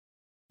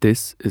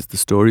This is the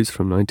Stories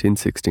from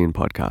 1916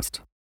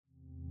 podcast.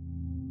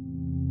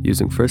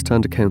 Using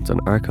first-hand accounts and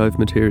archive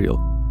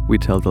material, we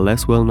tell the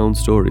less well-known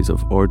stories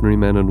of ordinary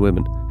men and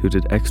women who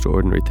did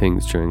extraordinary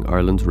things during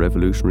Ireland's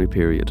revolutionary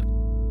period.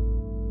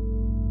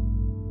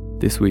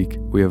 This week,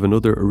 we have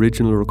another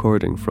original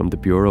recording from the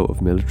Bureau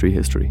of Military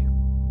History.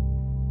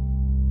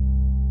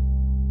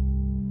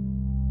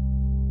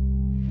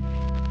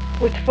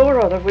 With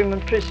 4 other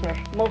women prisoners,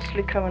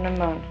 mostly common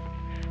men,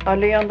 I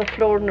lay on the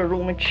floor in a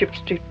room in Ship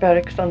Street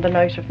Barracks on the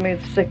night of May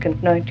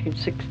 2nd,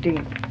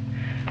 1916.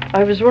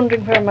 I was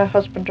wondering where my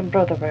husband and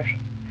brother were,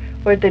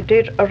 were they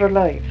dead or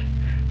alive,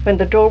 when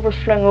the door was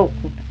flung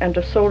open and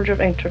a soldier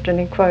entered and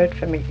inquired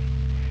for me.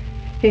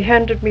 He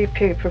handed me a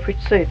paper which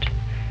said,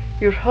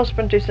 "Your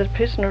husband is a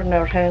prisoner in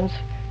our hands.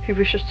 He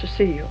wishes to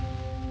see you."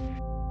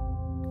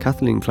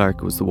 Kathleen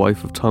Clarke was the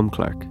wife of Tom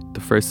Clarke, the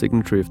first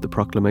signatory of the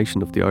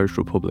Proclamation of the Irish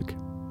Republic.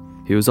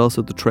 He was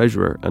also the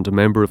treasurer and a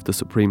member of the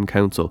Supreme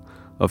Council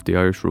of the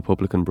Irish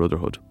Republican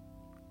Brotherhood.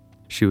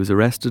 She was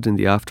arrested in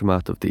the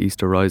aftermath of the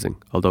Easter Rising,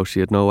 although she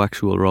had no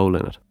actual role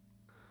in it.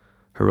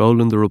 Her role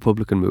in the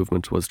Republican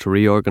movement was to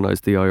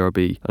reorganise the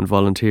IRB and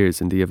volunteers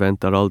in the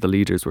event that all the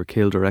leaders were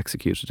killed or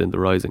executed in the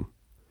Rising.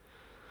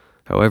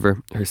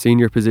 However, her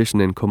senior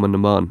position in Cumann na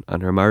mBan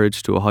and her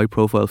marriage to a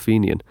high-profile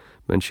Fenian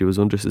meant she was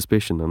under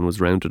suspicion and was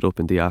rounded up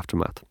in the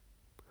aftermath.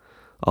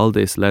 All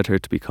this led her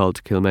to be called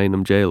to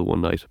Kilmainham jail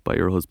one night by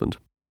her husband.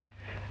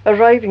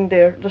 Arriving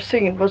there, the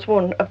scene was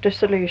one of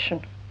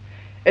desolation,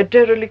 a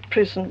derelict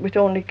prison with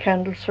only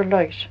candles for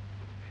light.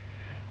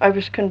 I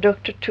was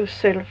conducted to a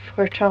cell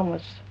where Tom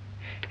was.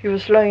 He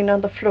was lying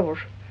on the floor,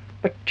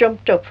 but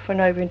jumped up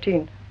when I went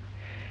in.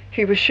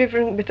 He was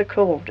shivering with the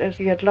cold as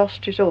he had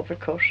lost his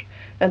overcoat,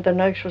 and the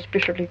night was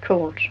bitterly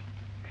cold.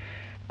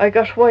 I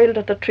got wild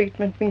at the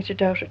treatment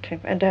meted out at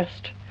him and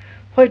asked,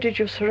 "Why did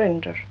you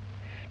surrender?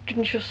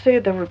 Didn't you say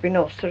there would be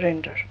no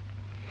surrender?"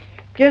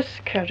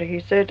 "Yes, Carrie," he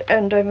said,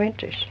 "and I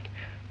meant it,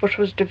 but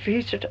was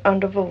defeated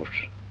on the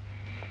vote.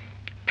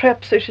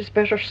 Perhaps it is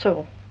better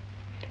so.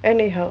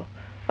 Anyhow,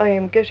 I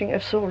am getting a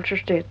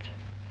soldier's death.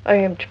 I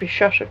am to be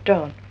shot at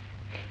dawn."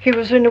 He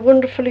was in a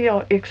wonderfully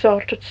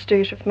exalted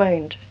state of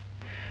mind,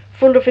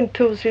 full of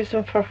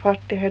enthusiasm for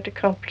what they had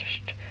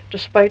accomplished,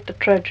 despite the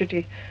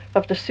tragedy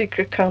of the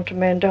secret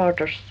countermand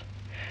orders.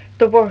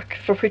 The work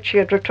for which he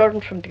had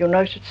returned from the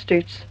United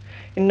States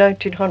in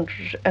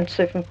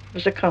 1907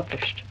 was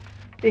accomplished.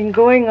 "In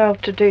going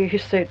out today," he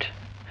said,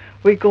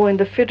 "we go in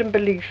the firm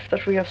belief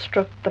that we have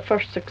struck the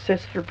first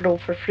successful blow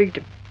for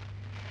freedom,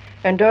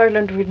 and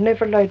Ireland will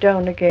never lie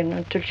down again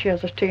until she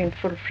has attained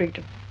full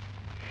freedom.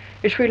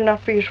 It will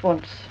not be at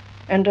once,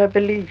 and I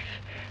believe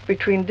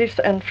between this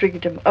and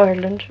freedom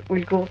Ireland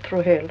will go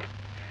through hell.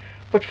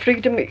 But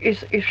freedom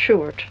is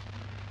assured.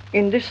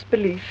 In this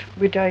belief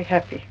we die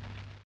happy."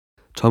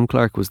 Tom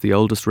Clarke was the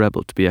oldest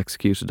rebel to be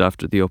executed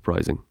after the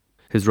uprising.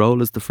 His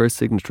role as the first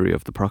signatory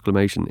of the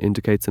proclamation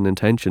indicates an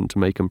intention to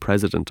make him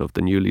president of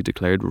the newly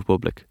declared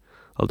republic,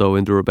 although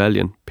in the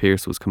rebellion,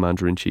 Pearse was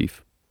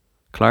commander-in-chief.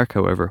 Clarke,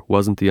 however,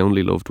 wasn't the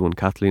only loved one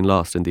Kathleen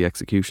lost in the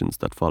executions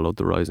that followed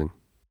the Rising.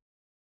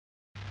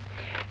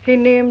 He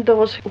named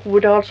those who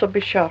would also be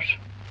shot,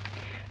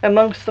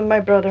 amongst them my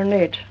brother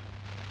Ned.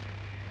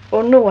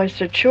 "Oh no," I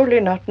said,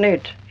 "surely not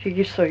Ned. He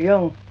is so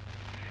young."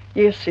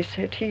 "Yes," he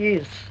said, "he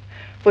is,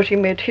 but he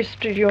made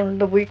history during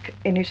the week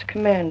in his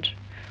command,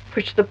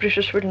 which the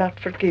British will not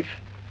forgive."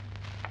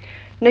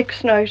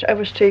 Next night I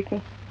was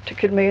taken to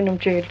Kilmainham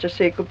jail to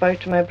say goodbye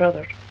to my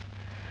brother.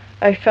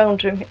 I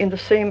found him in the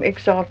same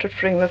exalted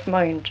frame of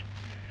mind,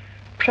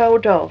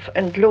 proud of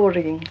and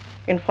glorying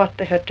in what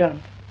they had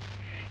done.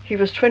 He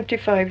was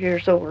 25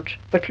 years old,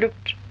 but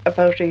looked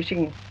about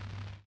 18.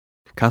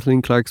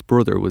 Kathleen Clarke's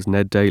brother was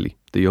Ned Daly,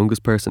 the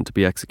youngest person to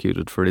be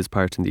executed for his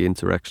part in the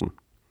insurrection.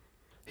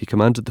 He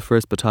commanded the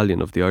 1st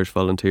Battalion of the Irish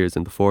Volunteers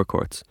in the Four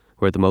Courts,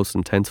 where the most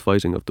intense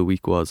fighting of the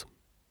week was.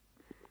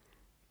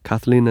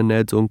 Kathleen and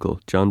Ned's uncle,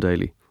 John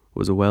Daly,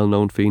 was a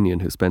well-known Fenian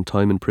who spent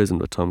time in prison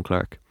with Tom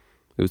Clarke.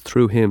 It was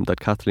through him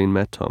that Kathleen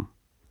met Tom.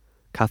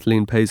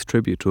 Kathleen pays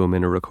tribute to him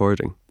in a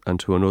recording and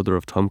to another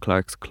of Tom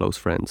Clarke's close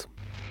friends.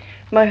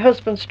 My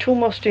husband's 2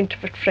 most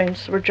intimate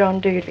friends were John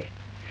Daly,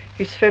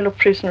 his fellow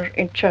prisoner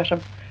in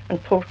Chatham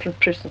and Portland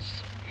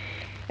prisons,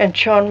 and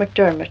Sean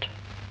McDermott.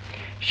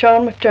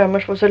 Sean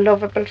McDermott was a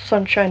lovable,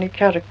 sunshiny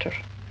character,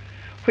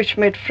 which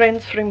made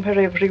friends for him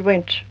wherever he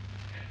went,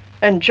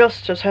 and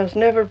justice has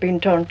never been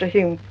done to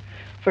him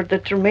for the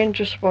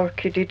tremendous work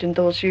he did in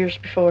those years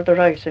before the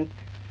Rising,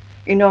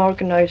 in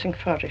organising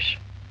for it.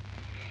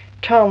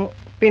 Tom,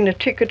 being a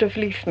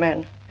ticket-of-leave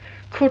man,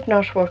 could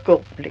not work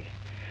openly,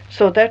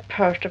 so that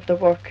part of the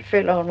work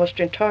fell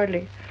almost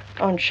entirely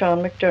on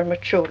Sean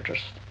McDermott's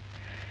shoulders.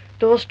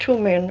 Those 2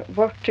 men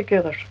worked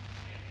together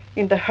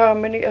in the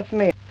harmony of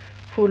men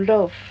who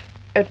love,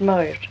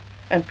 admire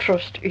and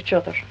trust each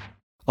other.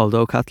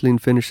 Although Kathleen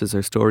finishes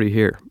her story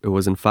here, it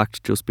was in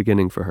fact just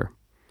beginning for her.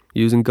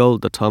 Using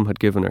gold that Tom had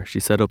given her, she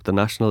set up the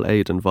National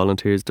Aid and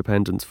Volunteers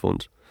Dependence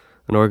Fund,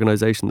 an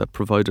organisation that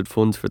provided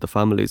funds for the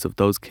families of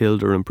those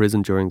killed or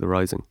imprisoned during the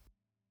Rising.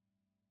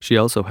 She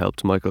also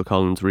helped Michael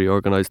Collins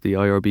reorganise the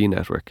IRB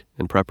network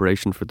in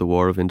preparation for the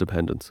War of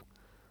Independence.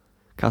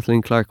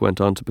 Kathleen Clarke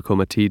went on to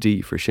become a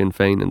TD for Sinn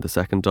Féin in the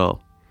Second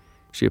Dáil.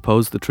 She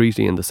opposed the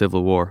treaty in the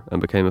Civil War and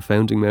became a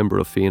founding member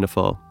of Fianna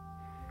Fáil.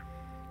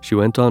 She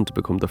went on to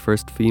become the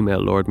first female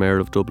Lord Mayor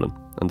of Dublin,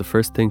 and the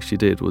first thing she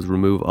did was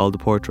remove all the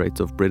portraits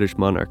of British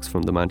monarchs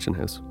from the Mansion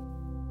House.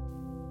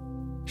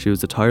 She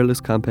was a tireless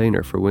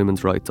campaigner for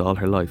women's rights all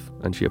her life,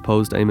 and she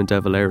opposed Eamon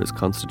de Valera's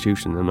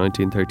constitution in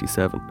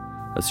 1937,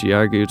 as she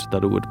argued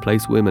that it would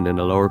place women in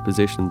a lower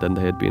position than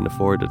they had been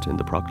afforded in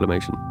the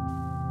proclamation.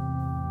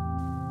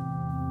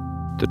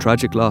 The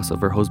tragic loss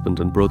of her husband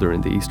and brother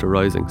in the Easter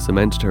Rising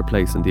cemented her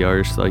place in the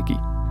Irish psyche,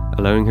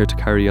 allowing her to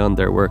carry on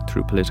their work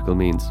through political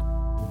means.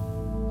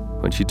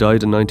 When she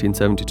died in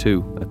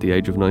 1972, at the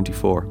age of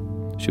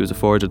 94, she was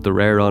afforded the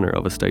rare honour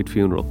of a state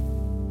funeral,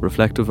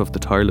 reflective of the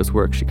tireless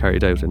work she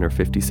carried out in her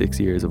 56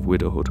 years of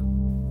widowhood.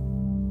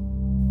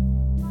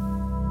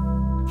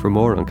 For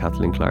more on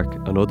Kathleen Clarke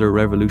and other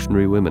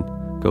revolutionary women,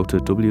 go to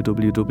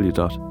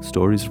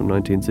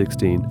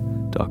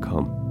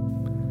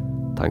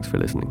www.storiesfrom1916.com. Thanks for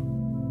listening.